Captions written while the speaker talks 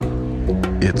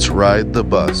It's Ride the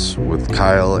Bus with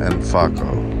Kyle and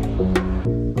Faco.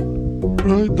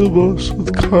 Ride the bus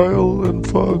with Kyle and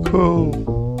Faco.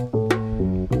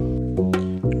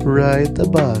 Ride the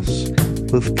bus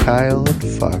with Kyle and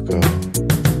Faco.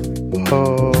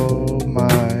 Oh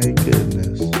my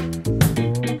goodness.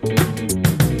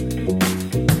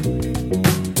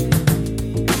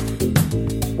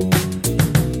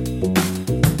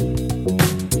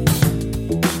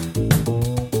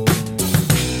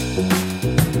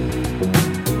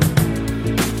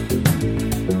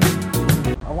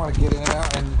 Get in and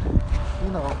out, and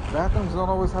bathrooms don't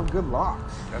always have good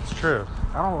locks. That's true.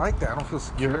 I don't like that. I don't feel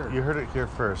secure. You heard it here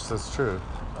first. That's true.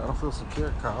 I don't feel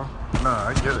secure, Kyle. No,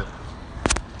 I get it.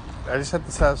 I just had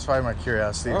to satisfy my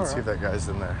curiosity and All see if that guy's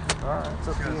in there. Alright, it's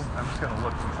up to you. I'm just gonna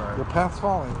look inside. Your pants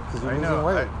falling because you're I losing know.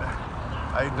 weight.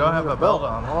 I don't have a belt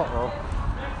on. Uh-oh.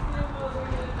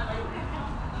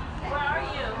 Where are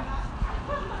you?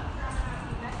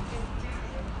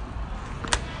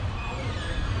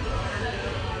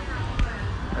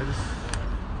 I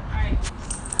Alright.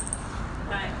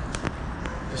 Bye.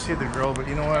 just see the girl, but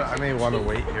you know what? I may want to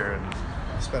wait here and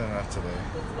spend enough today.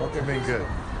 Okay. It's been good.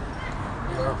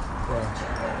 Yeah. You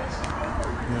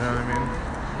know what I mean?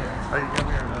 Yeah. I can come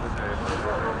here another day.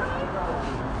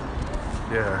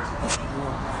 Yeah.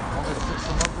 Want me to fix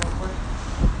them up real quick?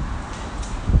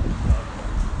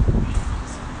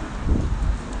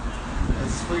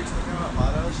 Is this where you're talking about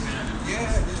mottos?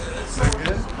 Yeah. Is that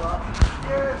good?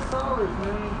 Yeah, it's solid,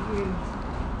 man.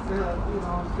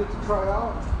 It's good to try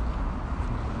out.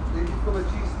 Maybe full of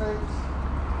cheesesteaks.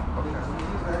 Okay. We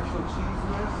use the actual cheese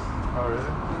mix. Oh,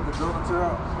 really? And the donuts are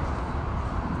out.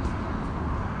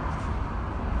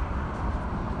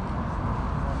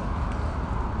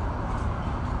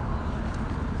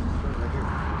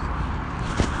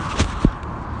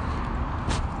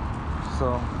 So,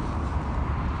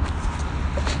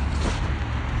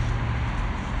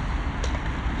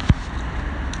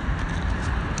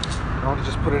 I want to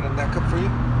just put it in that cup for you.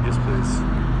 Yes, please.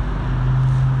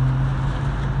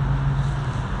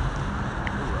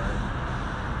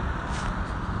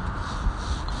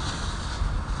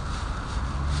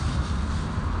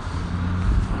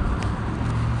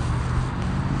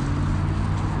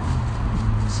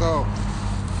 So,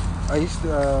 I used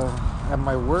to, at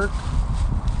my work,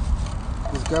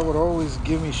 this guy would always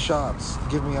give me shots,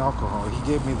 give me alcohol. He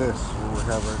gave me this, what we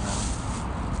have right now.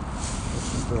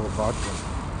 This is the vodka.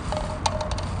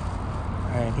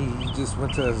 And he just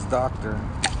went to his doctor.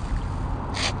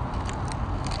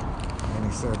 And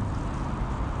he said,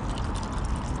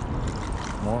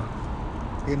 more?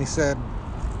 And he said,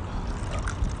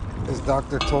 his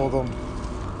doctor told him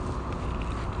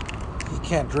he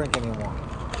can't drink anymore.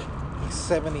 He's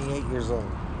 78 years old.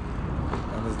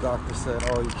 And his doctor said,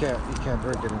 oh, you can't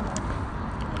drink anymore.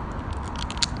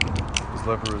 His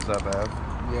liver was that bad?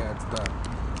 Yeah, it's done.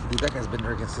 Dude, that guy's been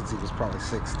drinking since he was probably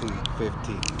 16,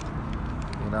 15.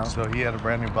 You know? So he had a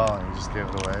brand new bottle and he just gave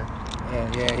it away?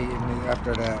 And yeah, and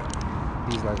after that,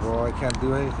 he's like, well, I can't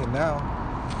do anything now.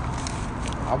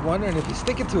 I'm wondering if he's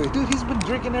sticking to it. Dude, he's been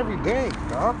drinking every day,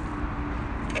 dog.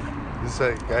 Is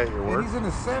that guy at your And work? he's in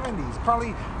his 70s.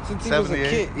 Probably since he was a 78?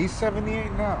 kid. He's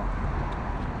 78 now.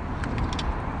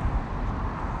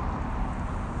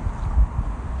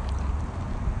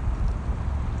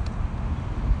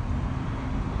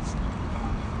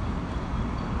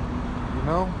 You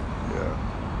know? Yeah.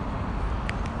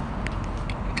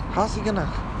 How's he gonna?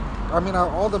 I mean,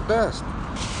 all the best.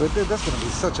 But dude, that's gonna be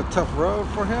such a tough road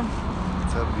for him.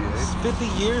 78? 50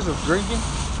 years of drinking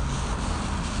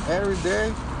every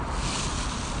day.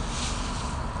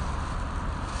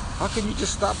 How can you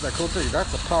just stop that? Coach?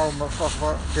 That's a powerful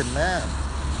fucking man.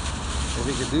 If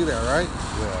he could do that, right?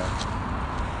 Yeah.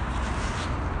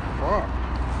 Fuck.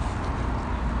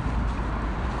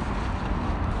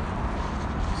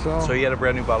 So he had a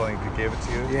brand new bottle and he gave it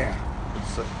to you? Yeah.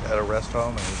 It's at a rest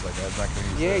home and he's like, I'm not going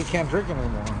to use Yeah, it. he can't drink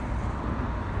anymore.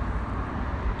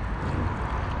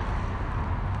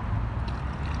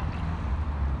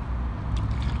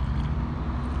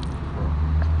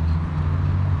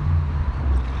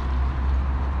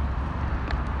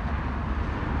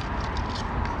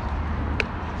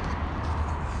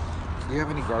 Do you have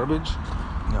any garbage?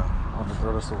 No. I'm gonna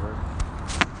throw this away.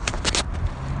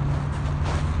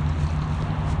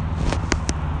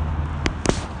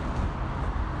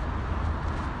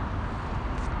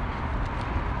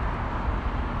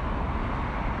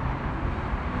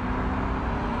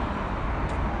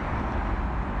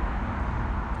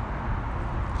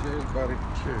 Cheers, buddy.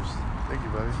 Cheers. Thank you,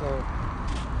 buddy. So,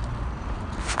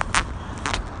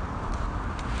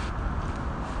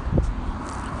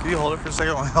 Can you hold it for a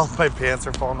second while my pants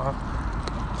are falling off?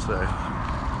 say.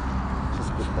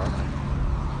 Just goodbye.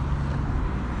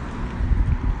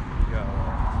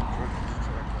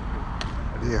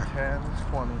 Yeah. 10,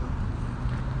 20.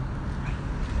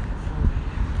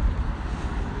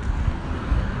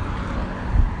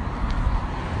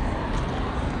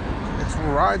 Let's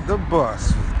ride the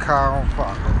bus with Kyle and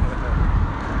Faco.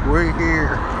 We're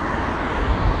here.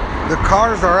 The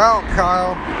cars are out,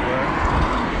 Kyle.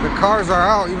 What? The cars are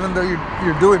out, even though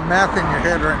you're doing math in your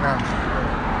head right now.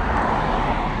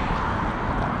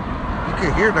 You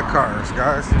can hear the cars,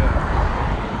 guys. Yeah.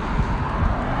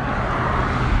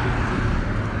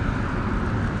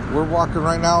 We're walking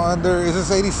right now under, is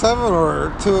this 87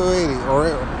 or 280? Or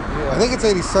I think it's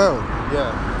 87.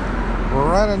 Yeah. We're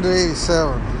right under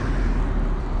 87.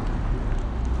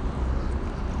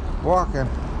 Walking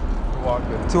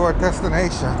Walking. to our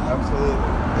destination.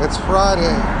 Absolutely. It's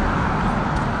Friday.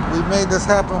 We made this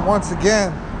happen once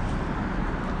again.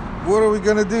 What are we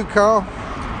gonna do, Carl?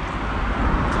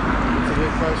 It's a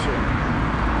big question.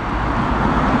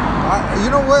 You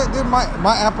know what, dude?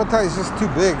 My appetite is just too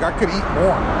big. I could eat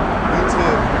more. Me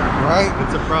too. Right?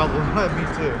 It's a problem. Me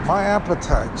too. My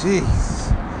appetite,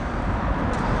 jeez.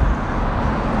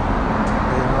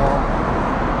 You know,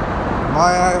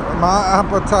 my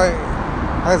appetite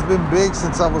has been big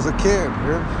since I was a kid,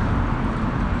 dude.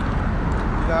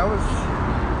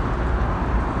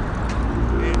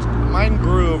 Mine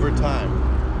grew over time.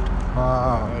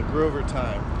 Wow. It grew over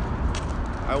time.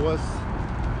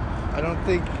 I don't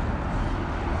think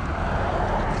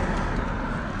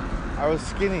I was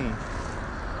skinny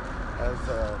as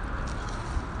a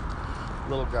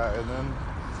little guy, and then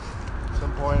at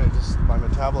some point my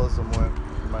metabolism went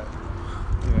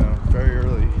very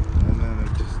early, and then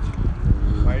it just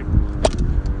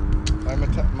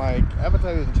my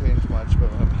appetite didn't change much,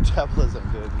 but my metabolism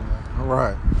did,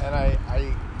 Right. And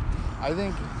I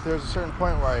think there's a certain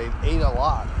point where I ate a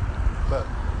lot, but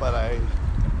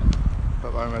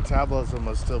my metabolism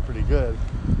was still pretty good,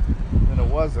 and it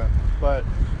wasn't. But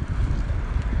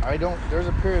there's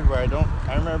a period where I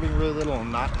remember being really little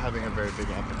and not having a very big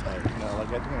appetite. I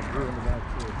think I grew into that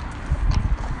too.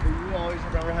 Do you always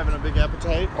remember having a big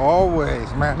appetite?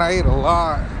 Always, man. I ate a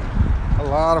lot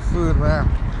of food, man.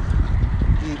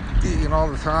 Eating all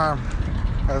the time.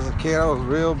 As a kid, I was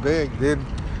real big, dude.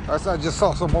 I just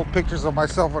saw some old pictures of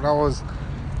myself when I was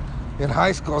in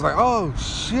high school. I was like, oh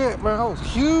shit, man, I was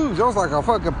huge. I was like a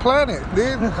fucking planet,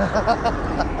 dude.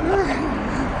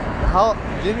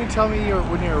 Didn't you tell me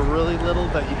when you were really little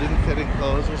that you didn't fit in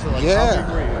clothes or something? Yeah. How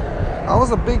big were you? I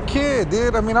was a big kid,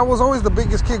 dude. I mean, I was always the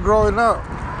biggest kid growing up.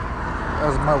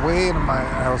 As my weight and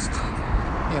I was,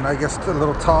 I guess a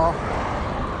little tall.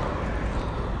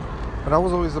 But I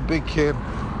was always a big kid.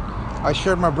 I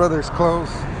shared my brother's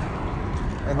clothes,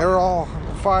 and they're all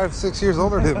 5-6 years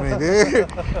older than me,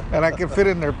 dude. And I could fit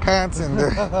in their pants and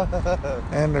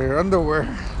their underwear.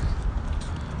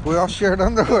 We all shared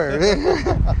underwear, dude.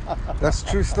 That's a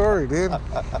true story, dude.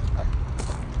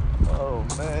 Oh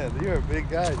man, you're a big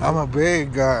guy, dude. I'm a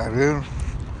big guy, dude.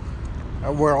 I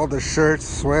wear all the shirts,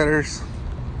 sweaters.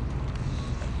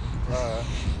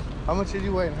 How much did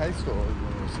you weigh in high school?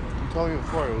 You told me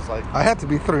before it was like... I had to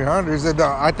be 300s, and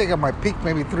I think at my peak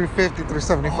maybe 350,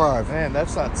 375. Oh, man,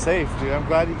 that's not safe, dude. I'm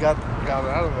glad you got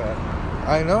out of that.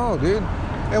 I know, dude.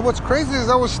 And what's crazy is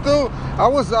I was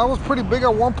pretty big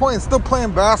at one point and still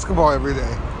playing basketball every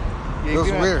day. Yeah, it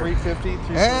was weird. 350,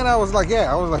 350. And I was like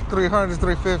 300s,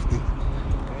 350.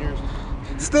 And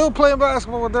you're still playing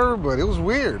basketball with everybody. It was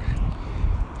weird.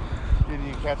 Did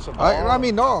you catch the ball? I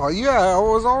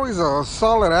was always a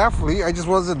solid athlete. I just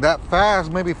wasn't that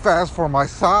fast. Maybe fast for my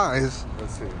size.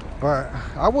 Let's see. But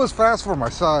I was fast for my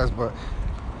size, but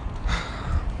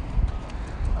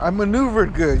I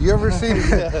maneuvered good. You ever seen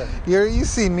it? You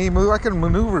seen me move? I can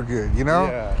maneuver good,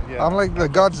 Yeah. I'm like the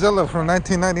Godzilla from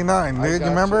 1999, dude. You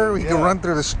remember? We could run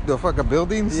through the fucking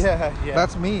buildings. Yeah.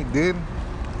 That's me, dude.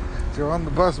 You're on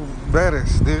the bus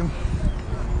baddest, dude.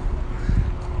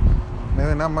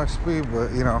 Maybe not much speed, but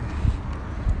And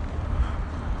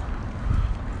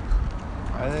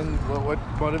then what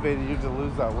motivated you to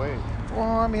lose that weight?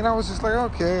 Well, I mean, I was just like,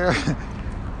 okay.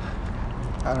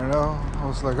 I don't know. I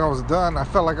was done. I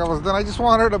felt like I was done. I just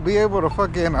want her to be able to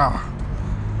fucking,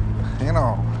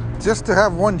 just to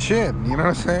have one chin. You know what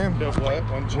I'm saying? To have what?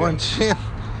 One chin? One chin.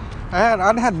 I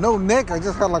had no neck. I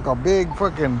just had like a big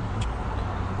fucking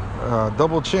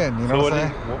double chin. You know what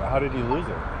I'm saying? How did you lose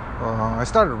it? I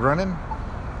started running.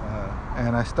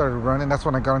 And I started running. That's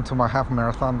when I got into my half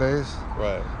marathon days.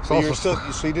 Right. So you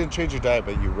didn't change your diet,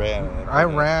 but you ran. I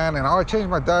ran, and all I changed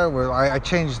my diet was I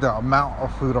changed the amount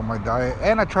of food on my diet,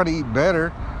 and I try to eat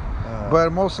better.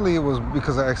 But mostly it was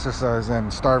because of exercise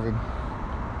and starving.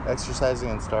 Exercising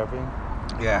and starving?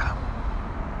 Yeah.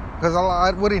 Because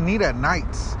I wouldn't eat at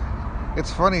nights.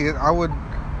 It's funny. I would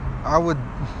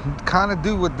kind of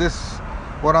do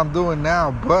what I'm doing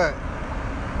now, but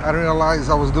I realized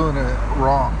I was doing it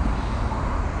wrong.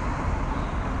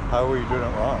 How were you doing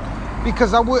it wrong?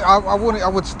 Because I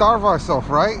would starve myself,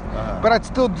 right? Uh-huh. But I'd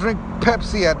still drink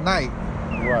Pepsi at night.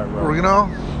 Right. You know?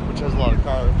 Which has a lot of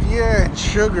carbs. Yeah, and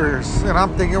sugars. And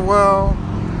I'm thinking, well,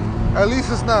 at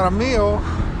least it's not a meal.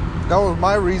 That was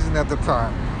my reason at the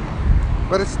time.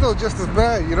 But it's still just as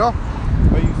bad, you know?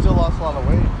 But you still lost a lot of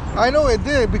weight. I know it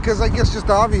did, because I guess just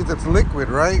obvious it's liquid,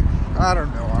 right? I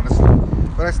don't know, honestly.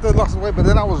 But I still lost weight, but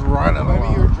then I was running. Maybe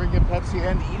you were drinking Pepsi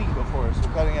and eating before, so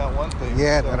cutting out one thing.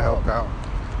 Yeah, that helped out.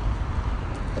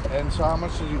 And so how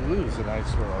much did you lose in high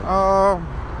school?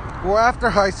 Well, after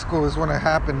high school is when it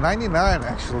happened. 99,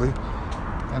 actually.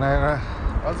 And that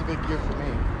was a big year for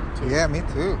me, too. Yeah, me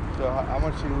too. So how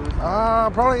much did you lose?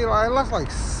 Probably, I lost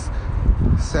like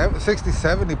 60,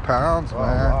 70 pounds,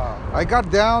 man. Wow. I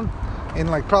got down in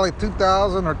like probably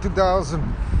 2000 or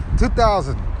 2000.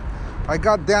 I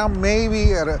got down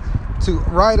maybe to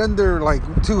right under like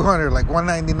 200, like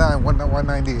 199,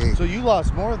 198. So you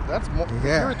lost more. That's more.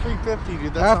 Yeah. You were 350,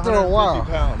 dude. That's After a while.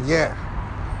 pounds. Yeah.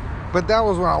 But that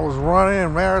was when I was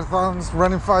running marathons,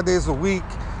 running 5 days a week,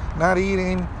 not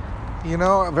eating, you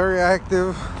know, very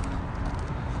active.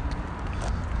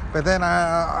 But then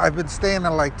I've been staying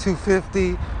at like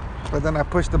 250, but then I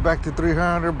pushed it back to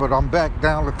 300, but I'm back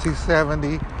down to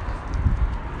 270.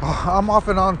 I'm off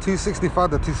and on 265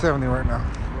 to 270 right now.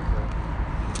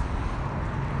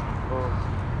 Well,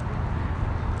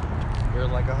 you're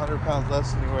like 100 pounds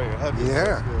less than you were. You're heavy. Yeah. So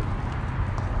that's good.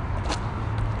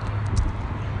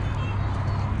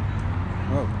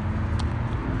 Oh.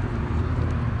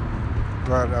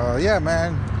 But yeah,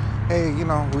 man. Hey, you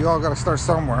know, we all got to start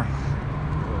somewhere.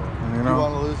 Yeah. You Do know? you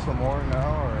want to lose some more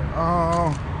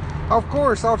now, or? Of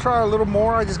course, I'll try a little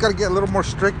more. I just got to get a little more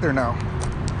stricter now.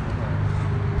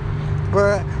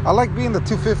 But I like being the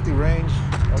 250 range.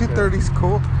 Okay. 230 is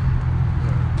cool.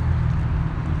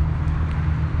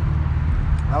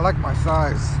 I like my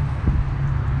size.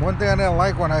 One thing I didn't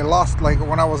like when I lost, like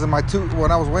when I was in my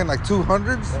when I was weighing like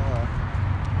 200s.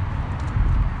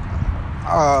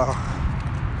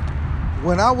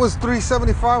 When I was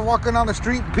 375 walking down the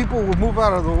street, people would move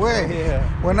out of the way. Yeah.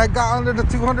 When I got under the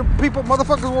 200,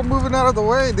 motherfuckers were moving out of the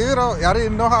way, dude. I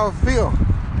didn't know how to feel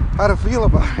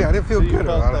about it. I didn't feel good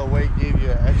about it. You felt the weight gave you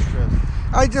extra.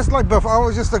 I just like, but I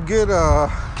was just a good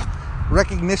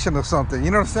recognition of something.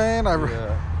 You know what I'm saying?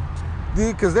 Yeah.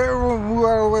 Dude, because everyone moved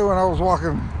out of the way when I was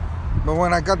walking. But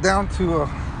when I got down to a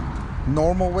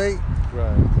normal weight,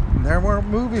 Right. they weren't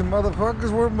moving.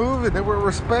 Motherfuckers weren't moving. They were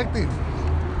respecting.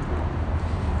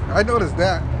 I noticed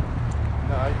that.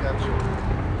 No, I got you.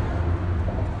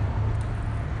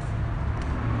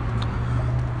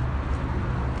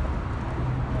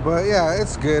 But yeah,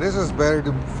 it's good. It's just better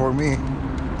for me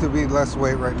to be less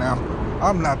weight right now.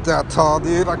 I'm not that tall,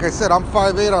 dude. Like I said, I'm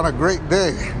 5'8" on a great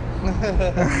day.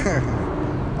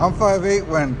 I'm 5'8"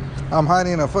 when I'm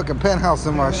hiding in a fucking penthouse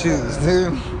in my shoes,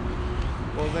 dude.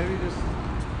 Well, maybe just.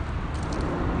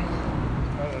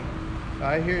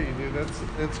 I hear you, dude.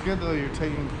 It's good though. You're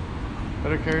taking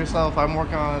better care of yourself. I'm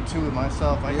working on it too with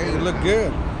myself. Yeah, you look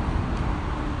good.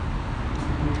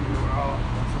 Well,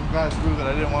 some guys proved that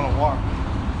I didn't want to walk.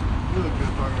 You look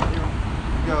good, dog. You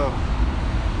go.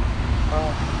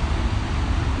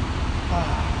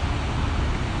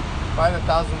 If I had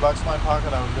 $1,000 in my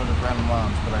pocket, I would go to Grand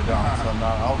Lounge, but I don't. So I'm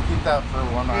not. I'll keep that for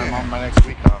when I'm on my next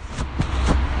week off.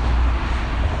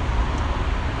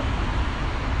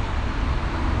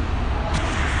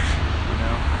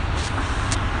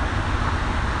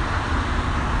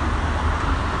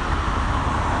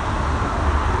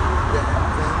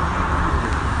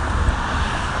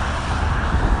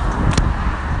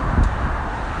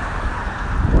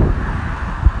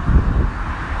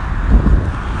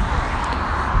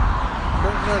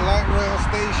 Light rail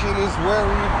station is where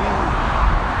we be.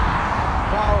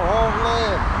 Power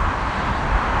Hovland.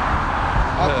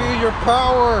 I feel your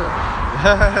power.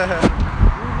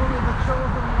 We really the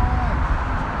chosen one.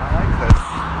 I like this.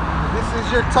 This is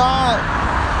your time.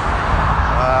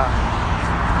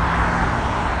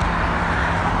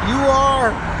 You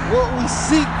are what we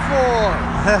seek for.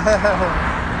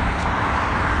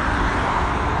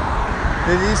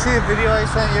 Did you see the video I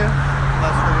sent you?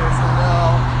 Last video I sent you?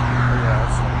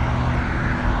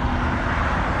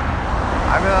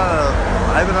 No.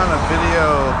 I've been on a video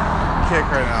kick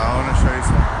right now. I want to show you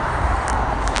something.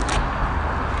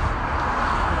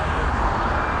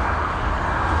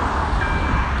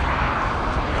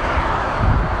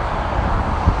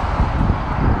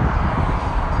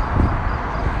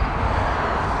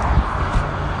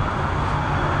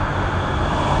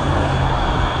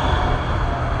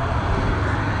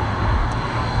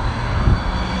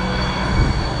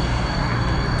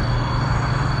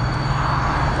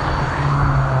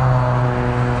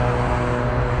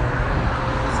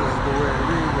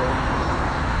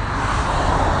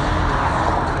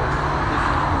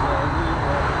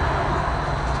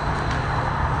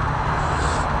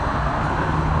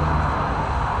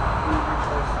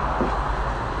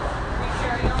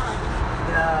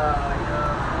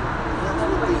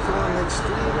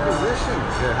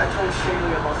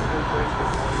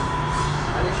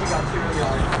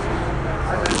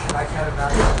 had a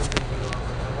bad experience.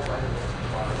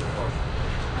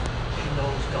 She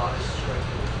knows God is strength.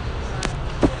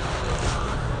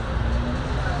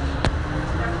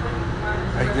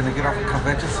 Are you gonna get off the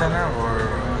convention center or?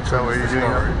 So what are you doing?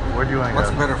 Where do you want to go?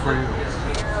 What's better for you?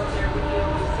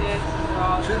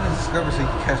 Children's Discovery, so you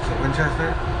can catch the Winchester.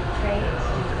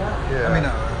 Yeah. I mean,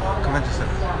 convention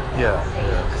center. Yeah.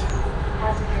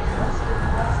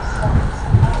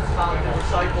 Found the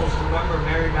disciples, remember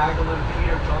Mary Magdalene,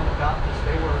 Peter, John the Baptist,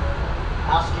 they were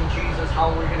asking Jesus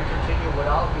how we're going to continue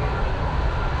without you.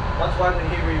 That's why when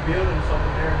he revealed himself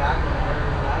to Mary Magdalene,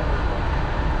 and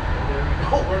there we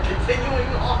go, we're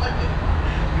continuing on.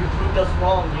 You proved us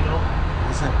wrong, you know.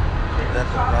 Isn't that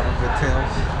the Robin Hood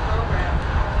tales?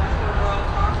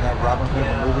 Isn't that Robin Hood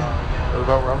the movie? What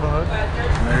about Robin Hood?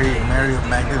 Mary of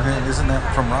Magdalene, isn't that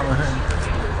from Robin Hood?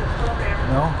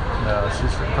 No? No, she's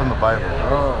from the Bible.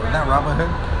 Oh, isn't that Robin Hood?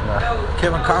 No.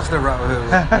 Kevin Costner Robin Hood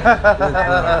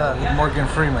with Morgan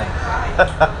Freeman.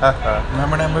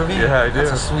 Remember that movie? Yeah, I do.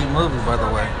 That's a sweet movie, by the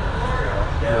way.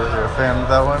 You're a fan of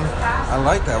that one? I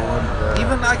like that one. Yeah.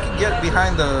 Even I could get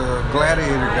behind the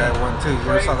Gladiator guy one too.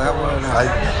 You ever saw that one?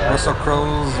 Russell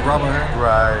Crowe's Robin Hood.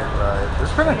 Right.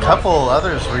 There's been a couple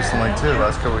others recently too,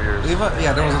 last couple of years. Even,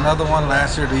 yeah, there was another one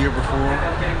last year, the year before,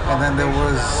 and then there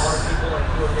was.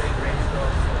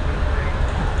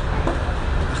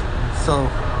 So,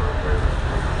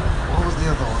 what was the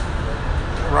other one?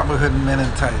 Robin Hood Men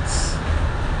in Tights.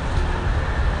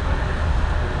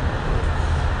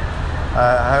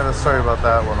 I have a story about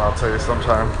that one. I'll tell you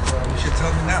sometime. You should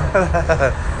tell me now.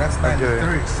 That's Okay.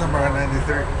 93, summer of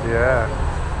 93. Yeah.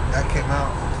 That came out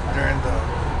during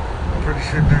I'm pretty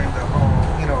sure during the whole,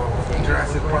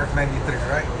 Jurassic Park 93,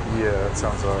 right? Yeah, that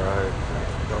sounds alright.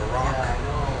 The Rock.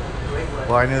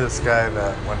 Well, I knew this guy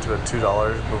that went to a $2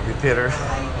 movie theater.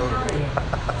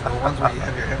 The ones where you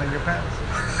have your head in your pants?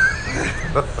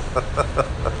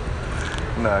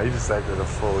 No, he just acted a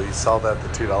fool. He saw that at the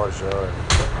 $2 show, and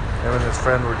him and his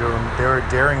friend they were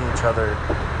daring each other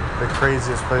the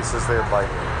craziest places they'd like.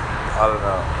 I don't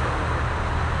know.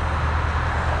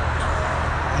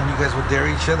 And you guys would dare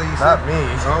each other, you said? Not me.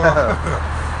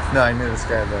 Oh. No, I knew this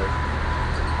guy that.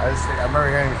 I remember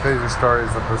hearing crazy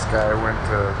stories that this guy went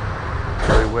to.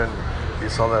 Really went. You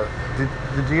saw that. Did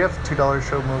you have $2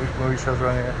 show movie shows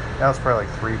around here? Now it's probably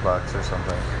like $3 or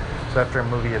something. So after a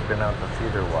movie had been out in the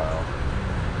theater a while,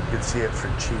 you could see it for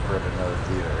cheaper at another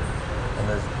theater. And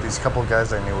these couple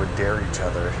guys I knew would dare each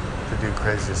other to do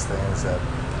craziest things.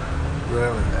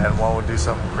 Really? And one would do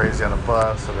something crazy on a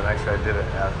bus, so the next guy did it.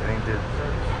 And he did.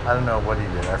 I don't know what he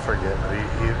did. I forget. But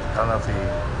he I don't know if he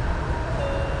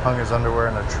hung his underwear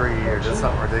in a tree or did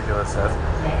something ridiculous at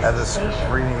the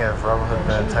screening of Robin Hood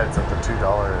Men in Tights at the $2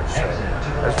 show.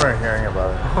 I just remember hearing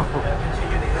about it.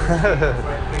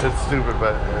 It's stupid,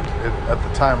 but at the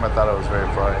time I thought it was very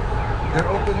funny. They're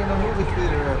opening a movie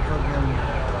theater at fucking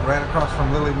right across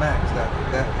from Lily Max,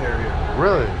 that area.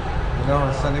 Really? You know,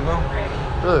 in Sunnyvale?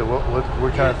 Really?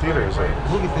 What kind of theater is it?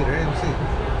 Movie theater, AMC.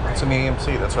 It's an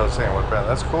AMC. That's what I was saying. What brand?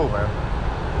 That's cool, man.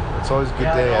 It's always a good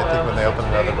day, I think, when they open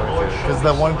another movie theater. Because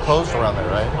the one closed around there,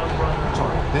 right?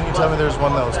 Didn't you tell me there's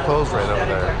one that was closed right over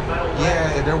there?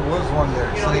 Yeah, there was one there,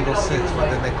 Sunnyvale 6,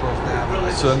 but then they closed down.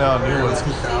 Like, So now a new early one's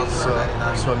 2000 or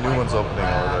 99. so a new one's opening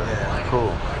over there. Yeah. Cool.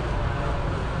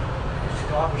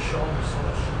 God was showing me so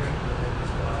much strength.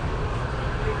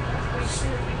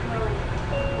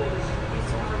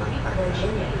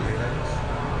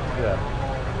 Yeah.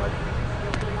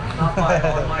 Not by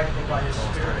our might, but by His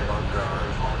Someone's Spirit. talking about God.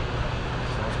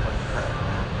 Someone's playing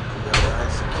Pac-Man. We got the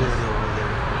high security over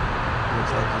there.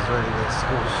 Looks like he's ready to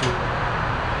school shoot.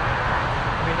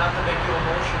 I mean, not to make you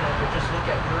emotional, but just look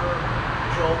at your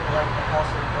Job, like the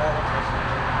Apostle Paul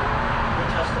testimony. Your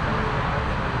testimony reminds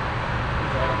me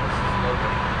of all this is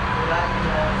local. That,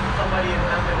 somebody in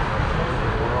heaven is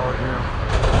rejoicing. We're all here.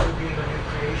 You being a new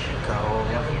creation. Got all of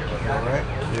you. You all right?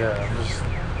 Yeah,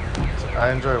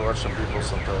 I enjoy watching people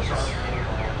sometimes.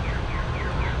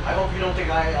 I hope you don't think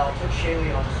I took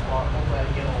Shaylee on the spot. Hopefully I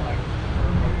get all like.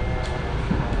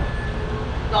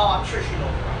 No, I'm sure she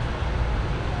knows.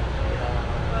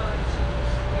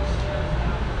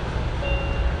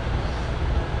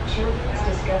 Children's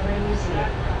Discovery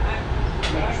Museum.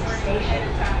 Next station.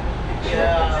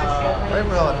 Children's Discovery Light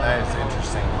rail at Museum. night is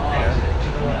interesting. Yeah.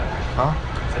 Huh?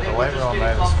 The light rail at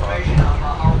night is fun.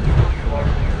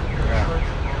 Yeah.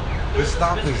 This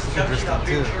stop is interesting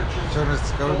too. Children's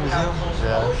Discovery Museum.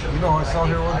 Yeah. You know who I saw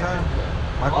here one time?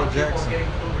 Michael Jackson.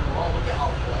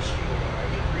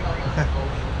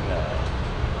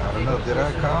 I don't know, did I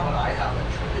come?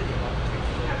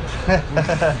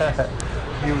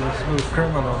 He was a smooth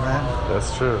criminal, man.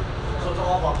 That's true. So it's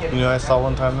all about You know, I saw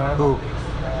one time there. Who?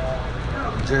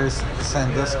 Jerry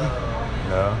Sandusky?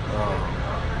 No.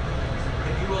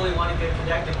 If you really want to get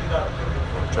connected, you gotta put it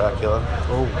for Dracula.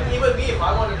 Oh. And even me, if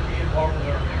I wanted to be involved in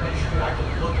the ministry, I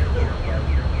could look at it.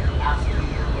 Ask you.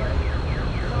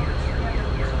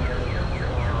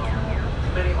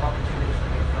 Many opportunities to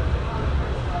make friends.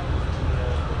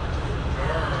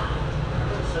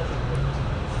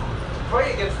 Pray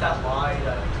against that lie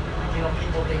that,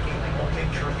 people thinking like, oh,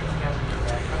 big churches can't be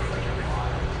that.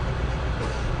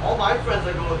 All my friends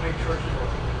that go to big churches are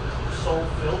so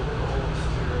filled with the Holy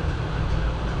Spirit.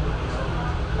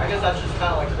 I guess that's just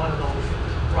kind of like one of those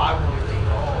rivalry things.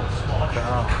 Oh, small church.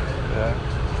 Yeah.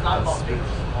 It's not about big and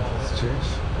small. It's church.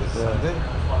 It's Yeah. Sunday.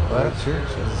 What? It's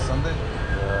church. It's Sunday.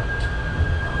 Yeah.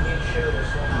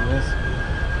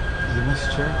 You miss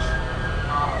church?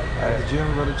 Did you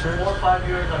ever go to church? 4 or 5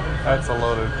 years I've been. That's a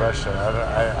loaded question.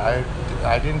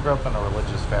 I didn't grow up in a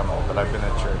religious family, but I've been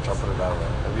in church. I'll put it that way.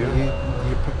 Have you?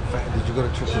 Did you go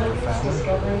to church with your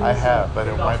family? I have, but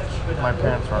my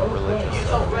parents weren't religious.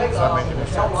 So does that make any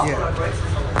sense? Yeah.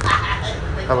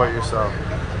 How about yourself?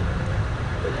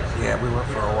 Yeah, we went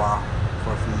for a while,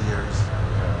 for a few years.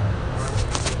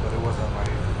 But it wasn't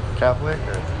like Catholic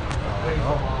or?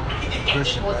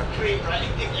 Christian. Right?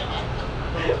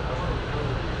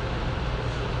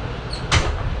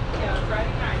 Yeah,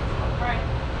 Friday night. Right.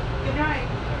 Good night.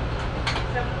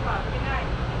 7 o'clock. Good night.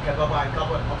 Okay, bye-bye. God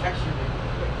bless. I'll text you.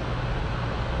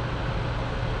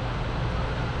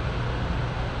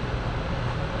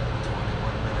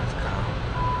 21 minutes, Kyle.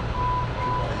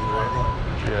 Are you ready?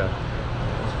 Yeah.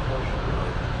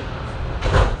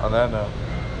 On that note.